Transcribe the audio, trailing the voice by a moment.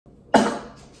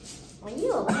Are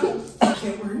you okay? I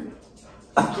can't breathe.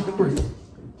 I can't breathe.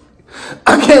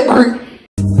 I can't breathe.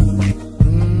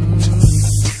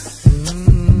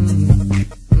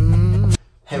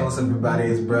 Hey, what's up everybody?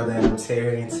 It's brother and I'm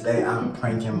Terry, and today I'm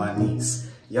pranking my niece.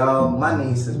 Y'all, my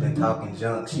niece has been talking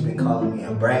junk. She been calling me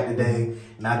a brat today,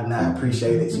 and I do not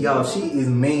appreciate it. Y'all, she is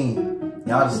mean.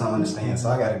 Y'all just don't understand,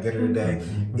 so I gotta get her today.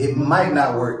 It might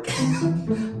not work.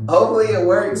 Hopefully it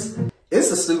works. It's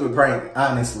a stupid prank,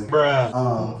 honestly.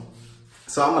 Bruh.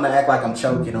 So I'm gonna act like I'm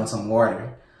choking on some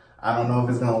water. I don't know if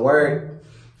it's gonna work.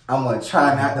 I'm gonna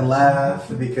try not to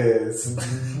laugh because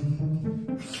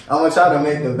I'm gonna try to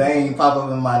make the vein pop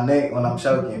up in my neck when I'm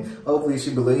choking. Hopefully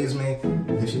she believes me.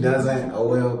 If she doesn't, oh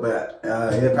well, but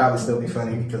it'll probably still be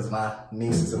funny because my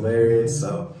niece is hilarious.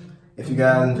 So if you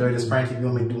guys enjoy this prank, if you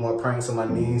want me to do more pranks on my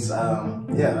niece,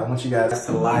 yeah, I want you guys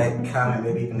to like, comment,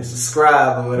 maybe even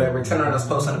subscribe or whatever. Turn on those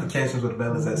post notifications with the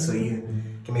bell is at so you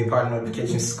can be a part of the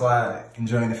notification squad and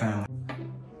join the family.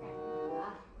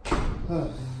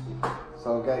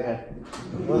 So, okay,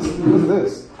 what's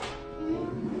this?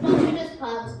 Don't you just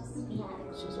pause?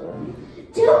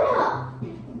 Do it!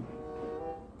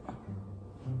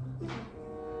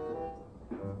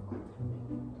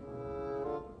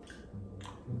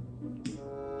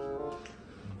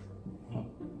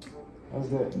 What's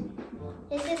that?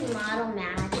 This is model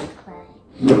magic clay.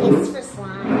 It's for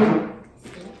slime.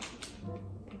 See?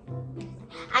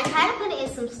 I tried to put it in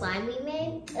some slime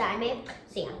that I made.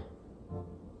 See ya.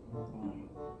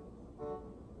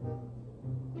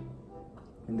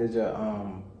 And did your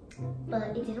But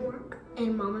it didn't work.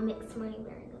 And Mama mixed my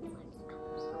very good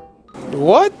colors.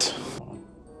 What?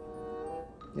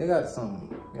 y'all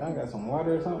got some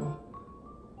water or something?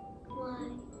 Why?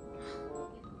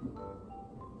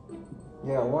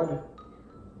 You got water?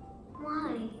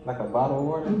 Why? Like a bottle of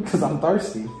water? Because I'm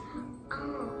thirsty.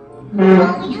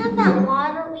 Well, we have that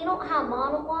water. We don't have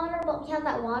bottled water, but we have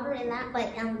that water in that.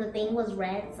 But the thing was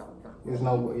red, so it's not. There's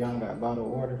no, y'all got bottled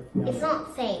water? It's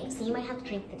not safe, so you might have to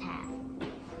drink the tap.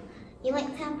 You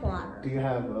like tap water? Do you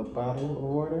have a bottle of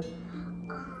water?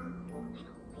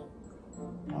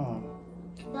 Oh.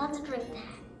 You have to drink tap.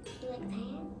 You like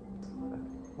tap?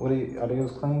 What are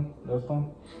those clean? Those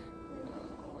clean?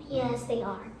 Yes, they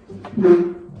are.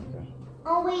 Okay.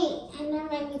 Oh wait, and then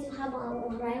I need to have bottled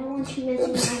water. I don't want you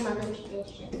messing my mother's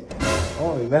dishes.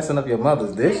 Oh, you're messing up your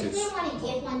mother's dishes. I didn't want to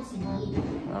give one to you.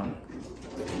 Oh.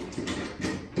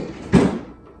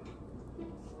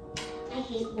 I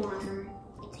hate water.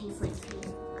 It tastes like pink.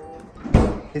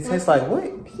 It tastes like what?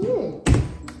 Pink.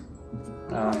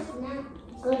 Oh. It's not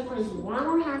good for you.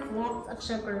 Water has lots of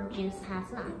sugar. Juice has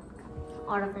none.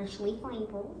 Artificially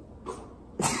flavored.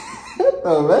 What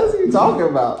the mess are you talking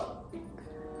about?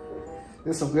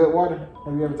 This some good water.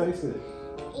 Have you ever tasted it?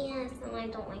 Yes, and I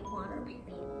don't like water,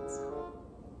 period. So.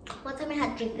 One time I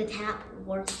had to drink the tap.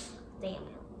 Worst damn it.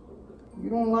 You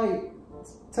don't like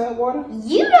tap water?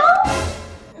 You don't?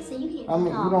 So you can't I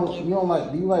mean, you don't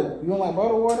like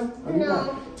bottled water? Or no,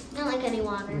 I don't like any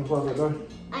water. You close the door?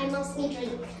 I mostly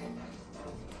drink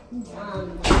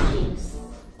juice.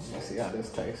 Let's see how this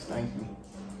tastes. Thank you.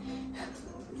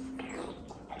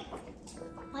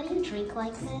 Why do you drink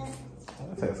like this?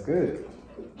 That tastes good.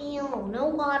 Ew, no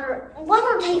water.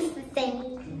 Water tastes the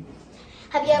same.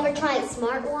 Have you ever tried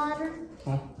smart water?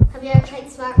 Huh? Have you ever tried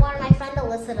smart water? My friend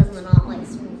Alyssa does not like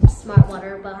smart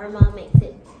water, but her mom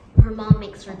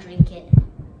makes her drink it.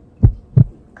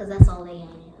 Because that's all they have.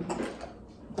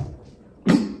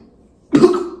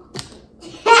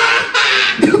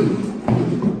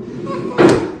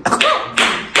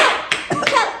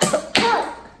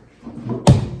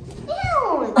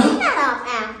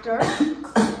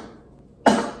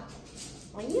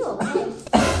 Are you okay?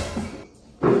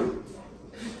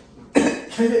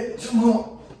 Get your mama.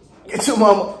 Get your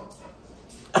mama.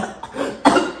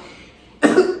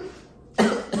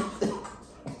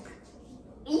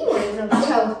 You ain't no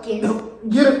choking. No,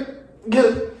 get it. Get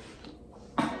it.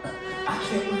 I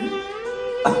can't breathe.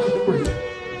 I can't breathe.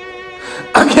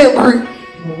 I can't breathe.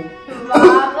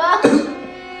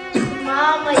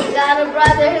 Mama, you got a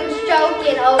brother who's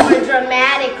choking over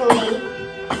dramatically.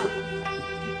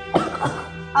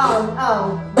 Oh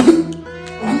well.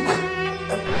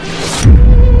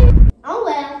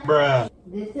 Bruh.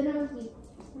 This is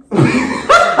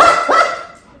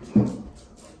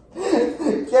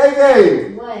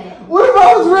KK. what? What if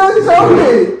I was really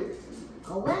choking?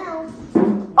 Oh well.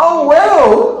 Oh well.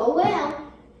 Oh well.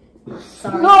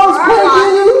 Sorry. No, I was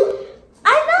pranking you.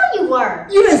 I know you were.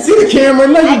 You didn't see the camera.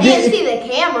 No, you I didn't. didn't see the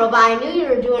camera, but I knew you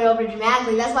were doing it over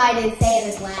dramatically. That's why I didn't say it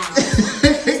as loud.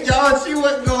 Y'all, she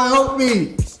wasn't gonna help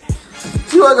me.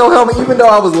 She wasn't gonna help me even though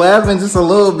I was laughing just a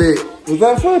little bit. Was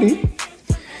that funny?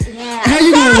 laugh. How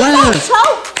you gonna laugh?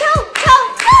 Choke.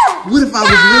 What if I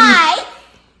I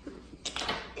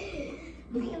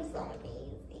am so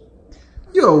amazing.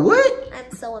 Yo, what?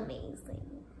 I'm so amazing.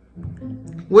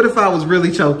 What if I was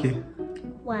really choking?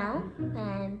 Well,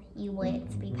 then you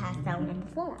would be passed out on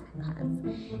the floor,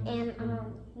 and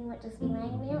you would just be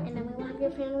laying there, and then we will have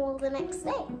your funeral the next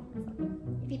day.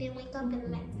 If you didn't wake up in the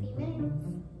next few minutes,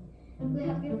 we'll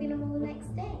have your funeral the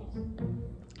next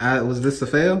day. Was this a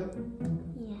fail?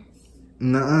 Yes.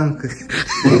 Nuh-uh.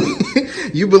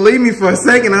 You believe me for a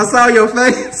second. I saw your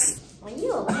face. Are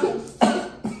you okay?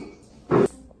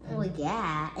 Well,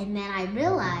 yeah. And then I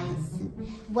realized,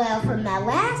 well, from that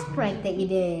last prank that you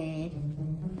did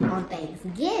on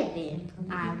Thanksgiving,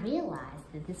 I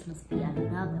realized that this must be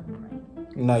another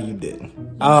prank. No, you didn't.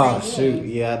 Yes, Oh, shoot.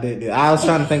 Yeah, I did. I was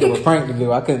trying to think of a prank to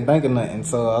do. I couldn't think of nothing,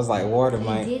 so I was like, water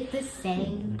might. You did the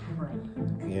same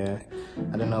prank. Yeah,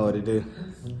 I didn't know what to do.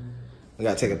 We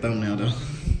gotta take a thumbnail, though.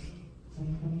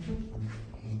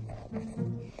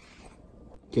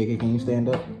 Kiki, can you stand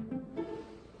up?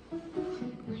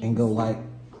 And go like...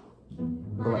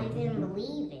 Well, I didn't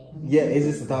believe it. Yeah, it's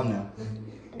just a thumbnail.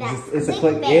 That's It's a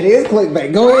clickbait. click. It is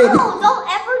clickbait. Go ahead. No, don't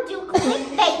ever do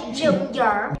clickbait,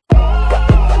 Junior.